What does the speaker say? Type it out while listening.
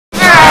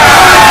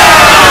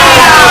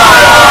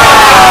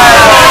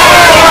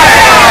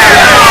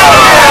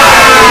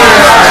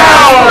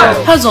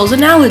Puzzles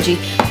analogy.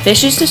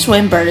 Fish is to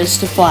swim, bird is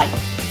to fly.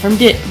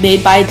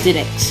 Made by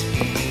didax.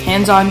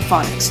 Hands-on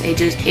phonics,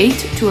 ages 8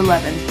 to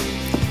 11.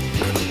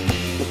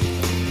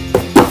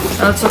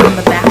 Now let's look on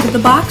the back of the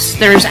box.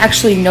 There is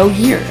actually no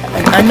year,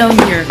 an unknown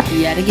year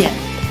yet again.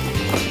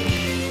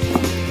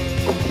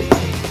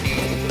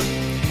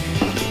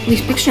 At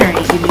least Pictionary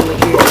give me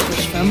what year it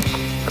was from.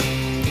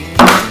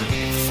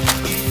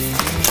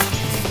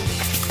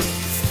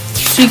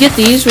 So you get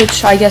these,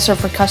 which I guess are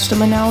for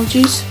custom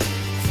analogies.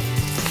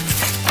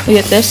 You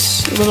get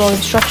this little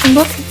instruction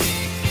book.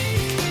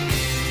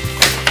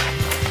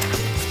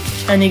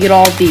 And you get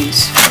all of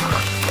these.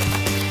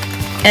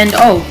 And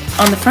oh,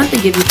 on the front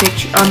they give you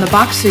pictures. On the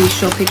box they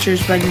show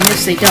pictures, but in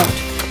this they don't.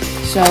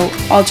 So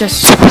I'll just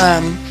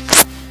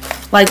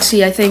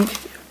see. I think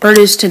bird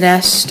is to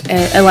nest,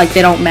 and like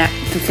they don't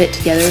fit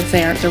together if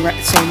they aren't the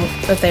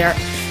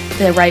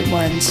right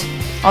ones.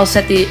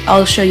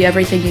 I'll show you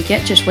everything you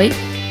get. Just wait.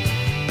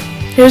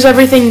 Here's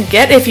everything you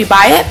get if you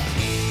buy it.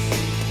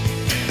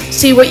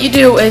 See, what you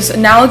do is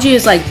analogy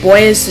is like boy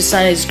is to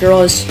son, is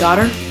girl is to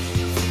daughter.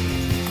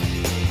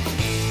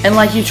 And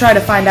like you try to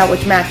find out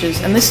which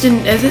matches, and this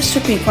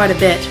took me quite a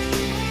bit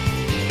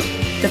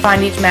to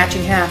find each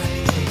matching half.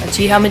 And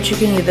see how much you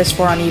can get this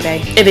for on eBay,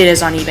 if it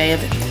is on eBay.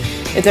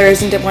 If there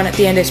isn't one at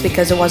the end, it's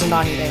because it wasn't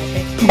on eBay.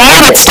 Okay. Buy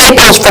it at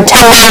Staples for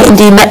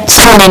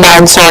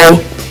 $10.79.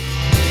 Sorry.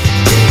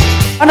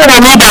 Found it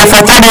on eBay for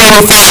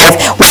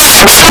 $30.85.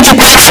 Well, exchange your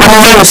price on the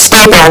name of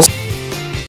Staples.